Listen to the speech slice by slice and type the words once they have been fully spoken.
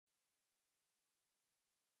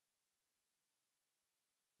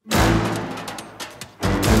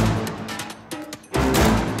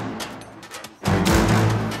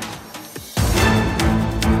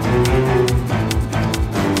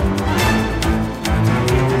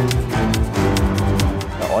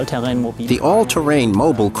The all-terrain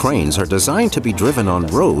mobile cranes are designed to be driven on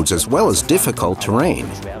roads as well as difficult terrain.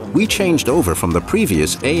 We changed over from the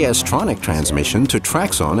previous AS-tronic transmission to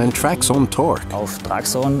TraXon and TraXon Torque.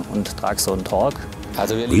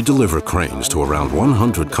 We deliver cranes to around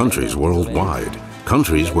 100 countries worldwide.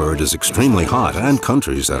 Countries where it is extremely hot and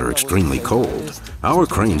countries that are extremely cold. Our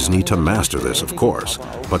cranes need to master this, of course,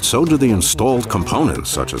 but so do the installed components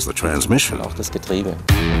such as the transmission.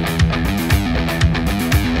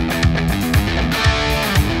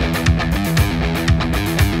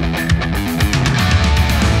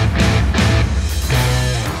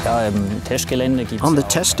 On the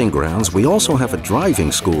testing grounds, we also have a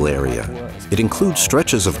driving school area. It includes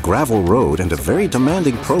stretches of gravel road and a very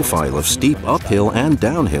demanding profile of steep uphill and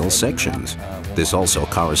downhill sections. This also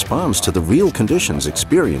corresponds to the real conditions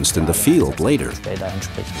experienced in the field later.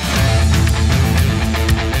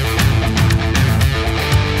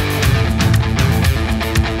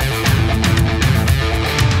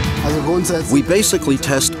 We basically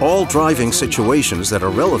test all driving situations that are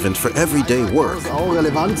relevant for everyday work.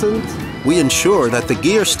 We ensure that the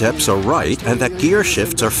gear steps are right and that gear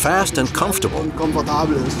shifts are fast and comfortable.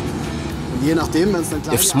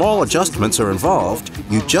 If small adjustments are involved,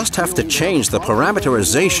 you just have to change the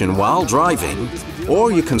parameterization while driving,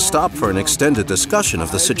 or you can stop for an extended discussion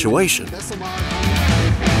of the situation.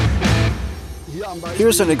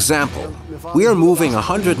 Here's an example. We are moving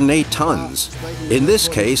 108 tons. In this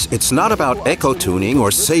case, it's not about eco-tuning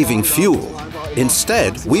or saving fuel.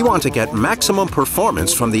 Instead, we want to get maximum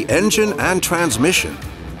performance from the engine and transmission.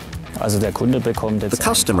 The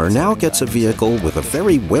customer now gets a vehicle with a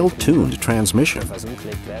very well-tuned transmission.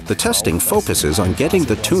 The testing focuses on getting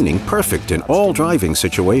the tuning perfect in all driving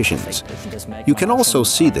situations. You can also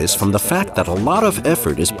see this from the fact that a lot of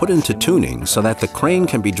effort is put into tuning so that the crane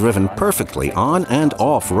can be driven perfectly on and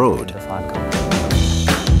off road.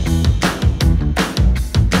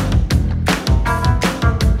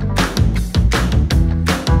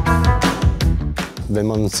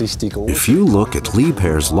 If you look at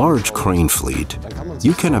Liebherr's large crane fleet,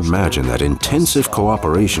 you can imagine that intensive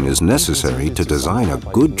cooperation is necessary to design a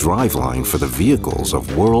good driveline for the vehicles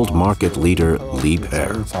of world market leader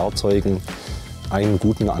Liebherr.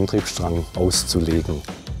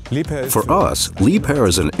 For us, Liebherr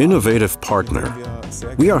is an innovative partner.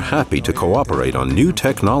 We are happy to cooperate on new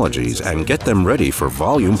technologies and get them ready for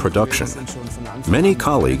volume production. Many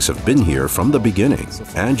colleagues have been here from the beginning,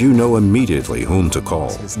 and you know immediately whom to call.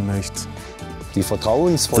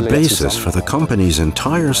 The basis for the company's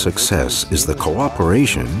entire success is the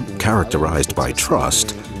cooperation, characterized by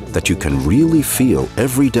trust, that you can really feel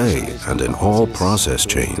every day and in all process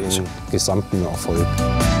chains.